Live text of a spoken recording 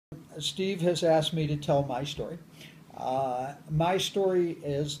Steve has asked me to tell my story. My story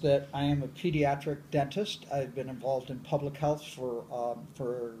is that I am a pediatric dentist. I've been involved in public health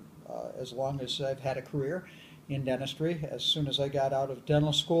for as long as I've had a career in dentistry. As soon as I got out of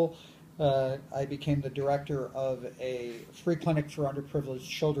dental school, I became the director of a free clinic for underprivileged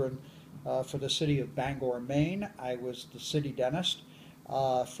children for the city of Bangor, Maine. I was the city dentist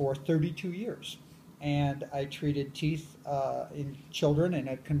for 32 years. And I treated teeth in children in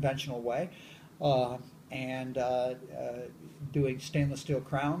a conventional way, and doing stainless steel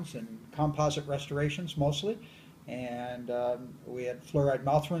crowns and composite restorations mostly. And we had fluoride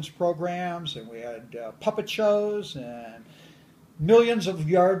mouth rinse programs, and we had puppet shows, and millions of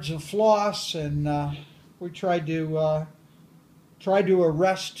yards of floss, and we tried to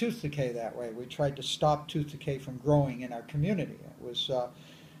arrest tooth decay that way. We tried to stop tooth decay from growing in our community. It was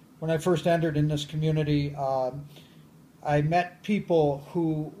when I first entered in this community, I met people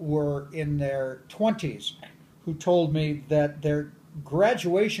who were in their 20s who told me that their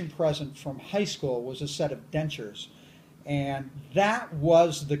graduation present from high school was a set of dentures, and that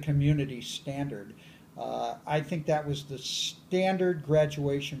was the community standard. I think that was the standard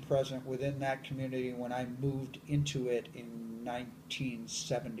graduation present within that community when I moved into it in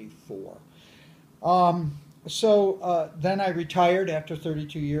 1974. So then I retired after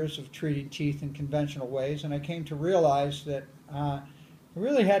 32 years of treating teeth in conventional ways, and I came to realize that I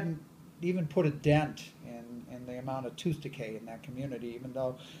really hadn't even put a dent in the amount of tooth decay in that community. Even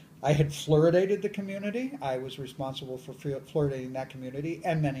though I had fluoridated the community, I was responsible for fluoridating that community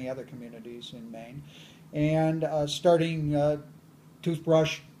and many other communities in Maine, and starting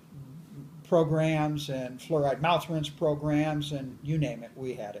toothbrush programs and fluoride mouth rinse programs, and you name it,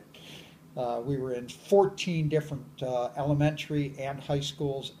 we had it. We were in 14 different elementary and high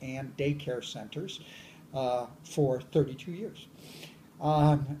schools and daycare centers for 32 years.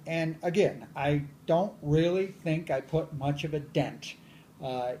 And again, I don't really think I put much of a dent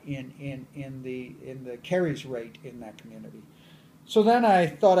in the caries rate in that community. So then I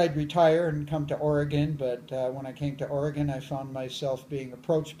thought I'd retire and come to Oregon, but when I came to Oregon, I found myself being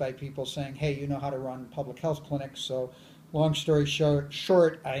approached by people saying, hey, you know how to run public health clinics. So long story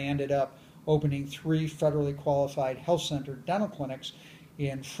short, I ended up opening 3 federally qualified health center dental clinics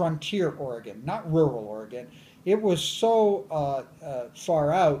in Frontier, Oregon, not rural Oregon. It was so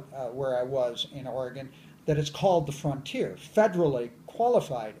far out where I was in Oregon that it's called the Frontier, federally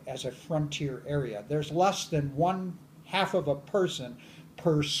qualified as a frontier area. There's less than 1/2 of a person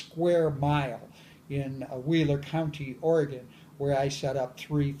per square mile in Wheeler County, Oregon, where I set up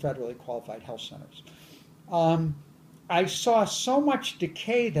 3 federally qualified health centers. I saw so much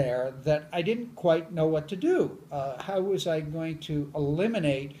decay there that I didn't quite know what to do. How was I going to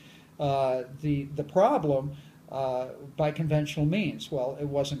eliminate the problem by conventional means? Well, it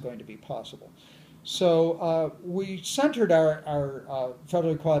wasn't going to be possible. So we centered our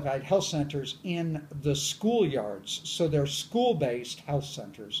federally qualified health centers in the schoolyards, so they're school-based health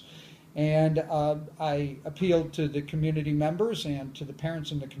centers. And I appealed to the community members and to the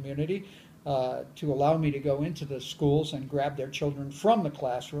parents in the community to allow me to go into the schools and grab their children from the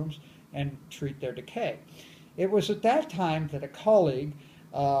classrooms and treat their decay. It was at that time that a colleague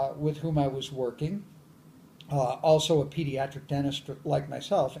with whom I was working, also a pediatric dentist like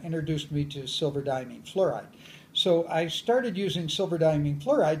myself, introduced me to silver-diamine fluoride. So I started using silver-diamine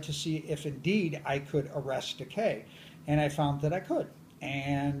fluoride to see if indeed I could arrest decay, and I found that I could.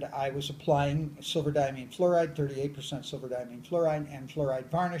 And I was applying silver-diamine fluoride, 38% silver-diamine fluoride, and fluoride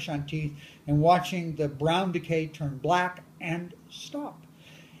varnish on teeth, and watching the brown decay turn black and stop.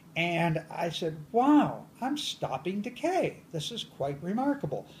 And I said, wow, I'm stopping decay. This is quite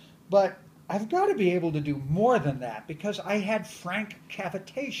remarkable. But I've got to be able to do more than that, because I had frank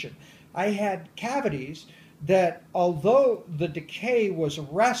cavitation. I had cavities that, although the decay was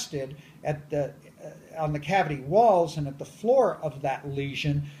arrested at on the cavity walls and at the floor of that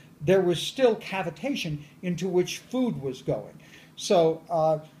lesion, there was still cavitation into which food was going. So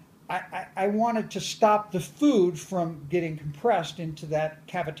I wanted to stop the food from getting compressed into that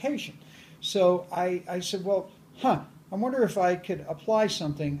cavitation. So I said, well, I wonder if I could apply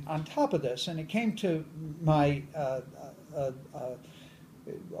something on top of this. And it came to my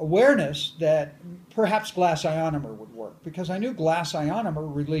awareness that perhaps glass ionomer would work, because I knew glass ionomer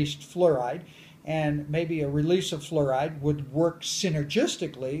released fluoride, and maybe a release of fluoride would work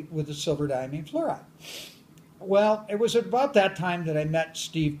synergistically with the silver-diamine fluoride. Well, it was about that time that I met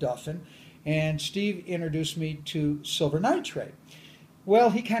Steve Duffin, and Steve introduced me to silver nitrate.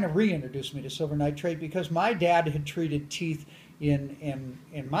 Well, he kind of reintroduced me to silver nitrate because my dad had treated teeth in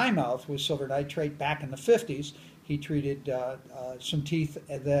my mouth with silver nitrate back in the 50s. He treated some teeth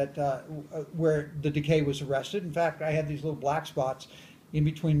that where the decay was arrested. In fact, I had these little black spots in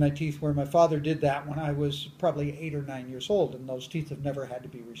between my teeth where my father did that when I was probably 8 or 9 years old, and those teeth have never had to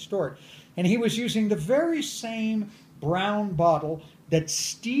be restored. And he was using the very same brown bottle that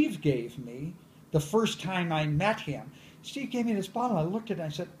Steve gave me the first time I met him. Steve gave me this bottle. I looked at it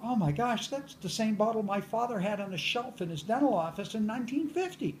and I said, oh my gosh, that's the same bottle my father had on a shelf in his dental office in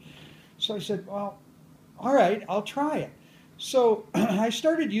 1950. So I said, well, all right, I'll try it. So I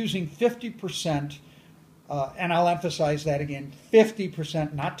started using 50%, and I'll emphasize that again,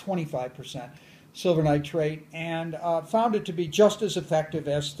 50%, not 25%, silver nitrate, and found it to be just as effective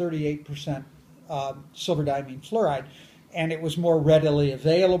as 38% silver diamine fluoride. And it was more readily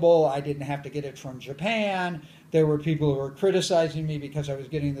available. I didn't have to get it from Japan. There were people who were criticizing me because I was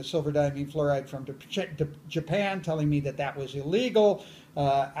getting the silver diamine fluoride from Japan, telling me that that was illegal.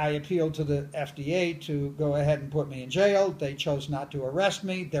 I appealed to the FDA to go ahead and put me in jail. They chose not to arrest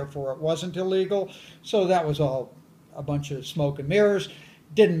me, therefore it wasn't illegal. So that was all a bunch of smoke and mirrors.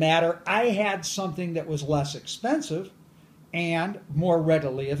 Didn't matter. I had something that was less expensive and more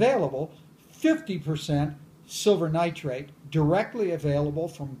readily available, 50% silver nitrate, directly available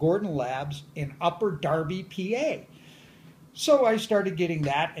from Gordon Labs in Upper Darby, PA. So I started getting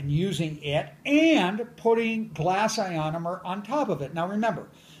that and using it and putting glass ionomer on top of it. Now remember,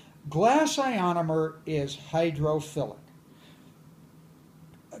 glass ionomer is hydrophilic.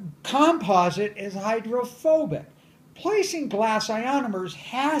 Composite is hydrophobic. Placing glass ionomers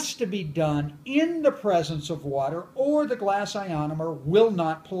has to be done in the presence of water or the glass ionomer will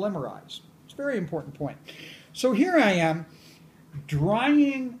not polymerize. It's a very important point. So here I am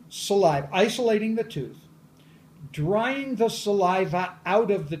drying saliva, isolating the tooth, drying the saliva out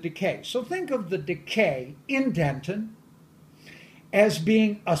of the decay. So think of the decay in dentin as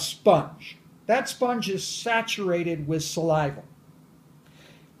being a sponge. That sponge is saturated with saliva.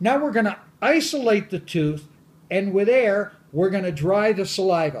 Now we're going to isolate the tooth, and with air, we're going to dry the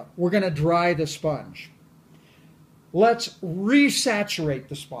saliva. We're going to dry the sponge. Let's resaturate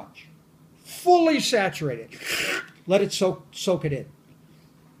the sponge. Fully saturate it. Let it soak it in.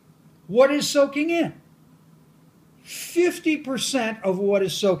 What is soaking in? 50% of what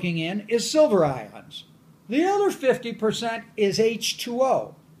is soaking in is silver ions. The other 50% is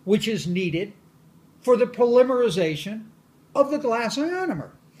H2O, which is needed for the polymerization of the glass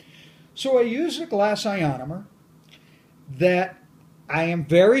ionomer. So I use a glass ionomer that I am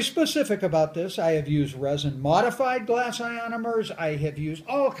very specific about this. I have used resin-modified glass ionomers. I have used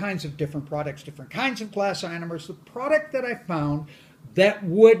all kinds of different products, different kinds of glass ionomers. The product that I found that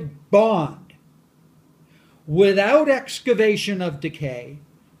would bond without excavation of decay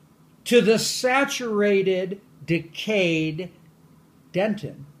to the saturated, decayed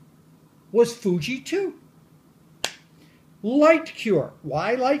dentin was Fuji 2. Light cure.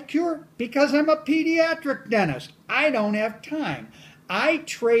 Why light cure? Because I'm a pediatric dentist. I don't have time. I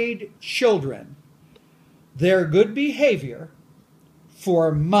trade children their good behavior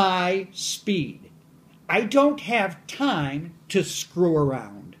for my speed. I don't have time to screw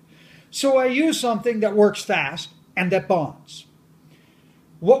around. So I use something that works fast and that bonds.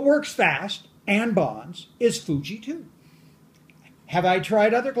 What works fast and bonds is Fuji 2. Have I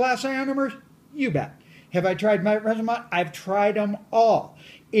tried other glass ionomers? You bet. Have I tried my resin? I've tried them all.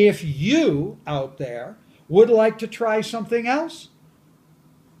 If you out there would like to try something else,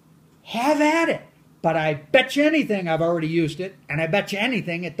 have at it. But I bet you anything I've already used it, and I bet you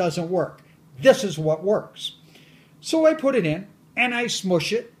anything it doesn't work. This is what works. So I put it in, and I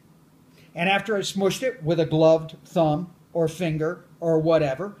smush it. And after I smushed it with a gloved thumb or finger or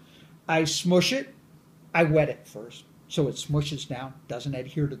whatever, I smush it. I wet it first, so it smushes down, doesn't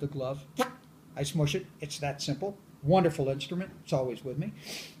adhere to the glove. I smush it. It's that simple. Wonderful instrument. It's always with me.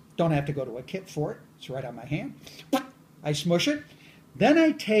 Don't have to go to a kit for it. It's right on my hand. I smush it. Then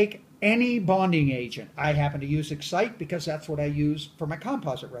I take any bonding agent. I happen to use Excite because that's what I use for my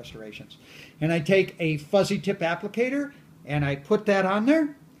composite restorations. And I take a fuzzy tip applicator and I put that on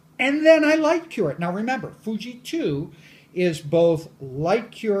there, and then I light cure it. Now remember, Fuji 2 is both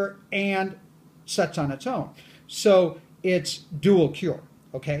light cure and sets on its own. So it's dual cure,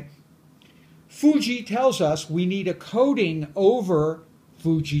 okay? Fuji tells us we need a coating over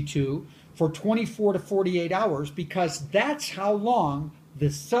Fuji 2 for 24 to 48 hours because that's how long the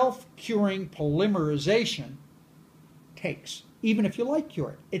self-curing polymerization takes. Even if you light cure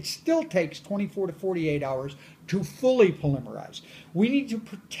it, it still takes 24 to 48 hours to fully polymerize. We need to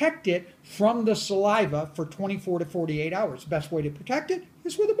protect it from the saliva for 24 to 48 hours. The best way to protect it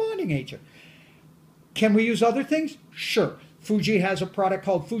is with a bonding agent. Can we use other things? Sure. Fuji has a product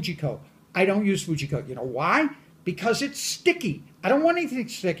called Fujico. I don't use Fujico. You know why? because it's sticky. I don't want anything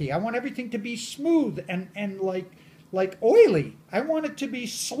sticky. I want everything to be smooth and like oily. I want it to be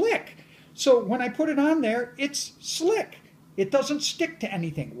slick. So when I put it on there, it's slick. It doesn't stick to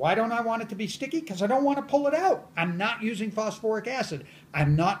anything. Why don't I want it to be sticky? Because I don't want to pull it out. I'm not using phosphoric acid.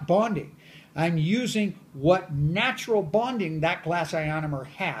 I'm not bonding. I'm using what natural bonding that glass ionomer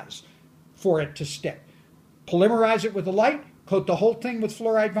has for it to stick. Polymerize it with the light, coat the whole thing with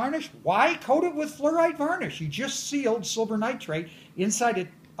fluoride varnish. Why coat it with fluoride varnish? You just sealed silver nitrate inside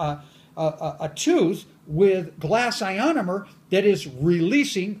a tooth with glass ionomer that is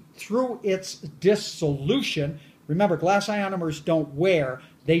releasing through its dissolution. Remember, glass ionomers don't wear,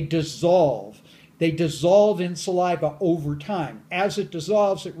 they dissolve. They dissolve in saliva over time. As it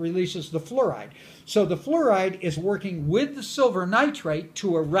dissolves, it releases the fluoride. So the fluoride is working with the silver nitrate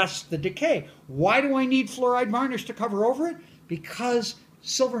to arrest the decay. Why do I need fluoride varnish to cover over it? Because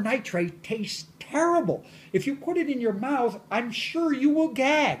silver nitrate tastes terrible. If you put it in your mouth, I'm sure you will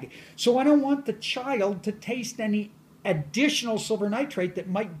gag. So I don't want the child to taste any additional silver nitrate that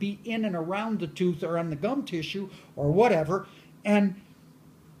might be in and around the tooth or on the gum tissue or whatever, and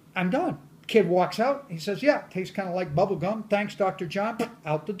I'm done. Kid walks out, he says, yeah, tastes kind of like bubble gum. Thanks, Dr. John.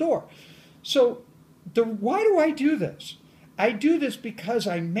 Out the door. So why do I do this? I do this because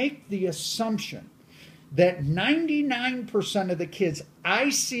I make the assumption that 99% of the kids I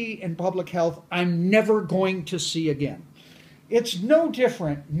see in public health, I'm never going to see again. It's no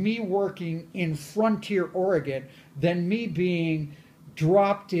different me working in Frontier, Oregon, than me being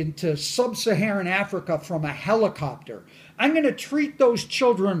dropped into sub-Saharan Africa from a helicopter. I'm going to treat those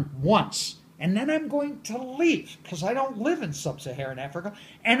children once, and then I'm going to leave because I don't live in sub-Saharan Africa,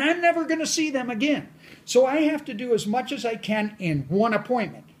 and I'm never going to see them again. So I have to do as much as I can in one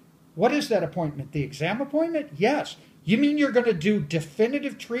appointment. What is that appointment? The exam appointment? Yes. You mean you're going to do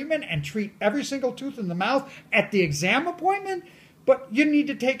definitive treatment and treat every single tooth in the mouth at the exam appointment? But you need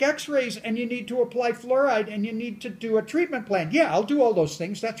to take x-rays and you need to apply fluoride and you need to do a treatment plan. Yeah, I'll do all those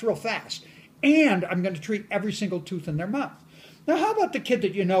things. That's real fast. And I'm going to treat every single tooth in their mouth. Now, how about the kid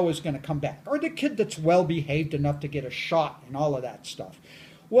that you know is going to come back? Or the kid that's well-behaved enough to get a shot and all of that stuff?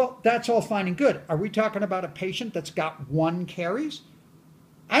 Well, that's all fine and good. Are we talking about a patient that's got 1 caries?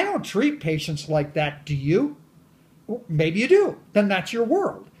 I don't treat patients like that, do you? Well, maybe you do. Then that's your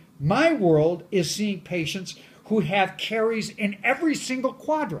world. My world is seeing patients who have caries in every single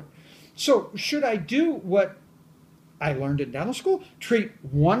quadrant. So should I do what I learned in dental school? Treat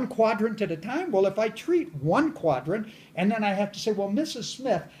 1 quadrant at a time? Well, if I treat 1 quadrant and then I have to say, well, Mrs.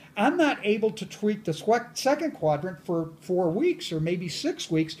 Smith, I'm not able to treat the second quadrant for 4 weeks or maybe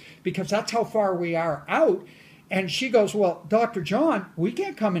 6 weeks because that's how far we are out. And she goes, well, Dr. John, we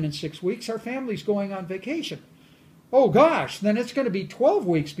can't come in 6 weeks. Our family's going on vacation. Oh, gosh, then it's going to be 12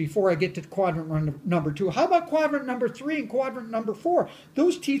 weeks before I get to quadrant number 2. How about quadrant number 3 and quadrant number 4?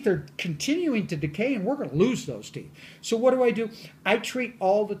 Those teeth are continuing to decay, and we're going to lose those teeth. So what do? I treat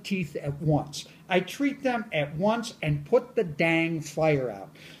all the teeth at once. I treat them at once and put the dang fire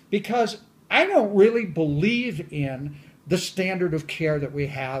out because I don't really believe in the standard of care that we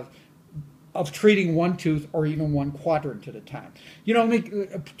have of treating 1 tooth or even 1 quadrant at a time. You know, let me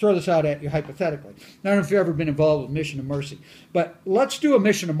throw this out at you hypothetically. I don't know if you've ever been involved with Mission of Mercy, but let's do a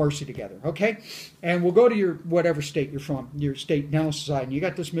Mission of Mercy together, okay? And we'll go to your whatever state you're from, your state dental society, and you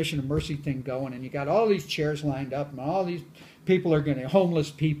got this Mission of Mercy thing going, and you got all these chairs lined up, and all these people are going to,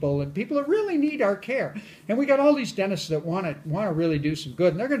 homeless people, and people that really need our care. And we got all these dentists that want to really do some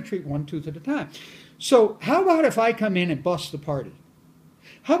good, and they're going to treat 1 tooth at a time. So how about if I come in and bust the party?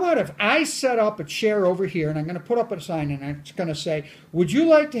 How about if I set up a chair over here and I'm going to put up a sign and it's going to say, would you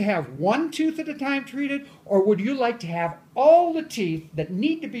like to have 1 tooth at a time treated, or would you like to have all the teeth that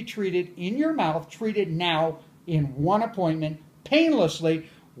need to be treated in your mouth treated now in 1 appointment, painlessly,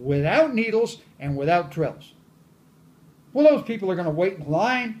 without needles and without drills? Well, those people are going to wait in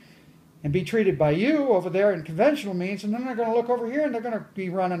line and be treated by you over there in conventional means, and then they're going to look over here and they're going to be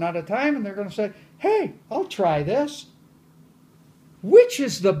running out of time and they're going to say, hey, I'll try this. Which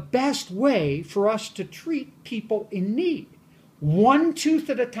is the best way for us to treat people in need? 1 tooth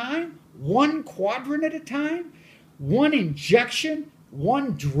at a time? 1 quadrant at a time? 1 injection?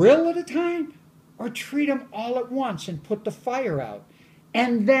 1 drill at a time? Or treat them all at once and put the fire out?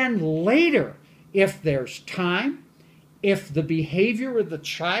 And then later, if there's time, if the behavior of the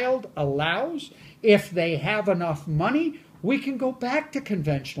child allows, if they have enough money, we can go back to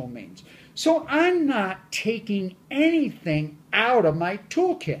conventional means. So I'm not taking anything out of my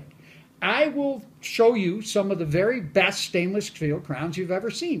toolkit. I will show you some of the very best stainless steel crowns you've ever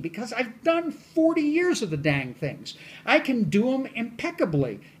seen because I've done 40 years of the dang things. I can do them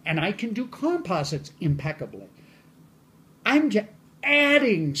impeccably, and I can do composites impeccably. I'm just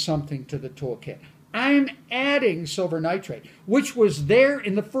adding something to the toolkit. I'm adding silver nitrate, which was there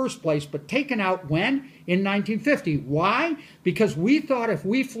in the first place, but taken out when? In 1950. Why? Because we thought if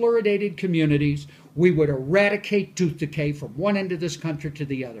we fluoridated communities, we would eradicate tooth decay from one end of this country to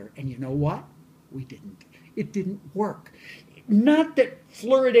the other. And you know what? We didn't. It didn't work. Not that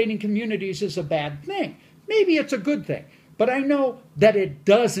fluoridating communities is a bad thing. Maybe it's a good thing. But I know that it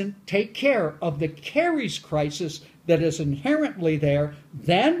doesn't take care of the caries crisis that is inherently there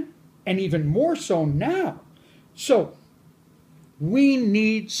then, and even more so now. So we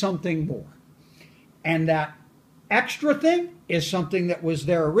need something more. And that extra thing is something that was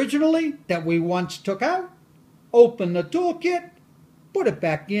there originally that we once took out, open the toolkit, put it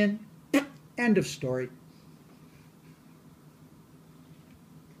back in, end of story.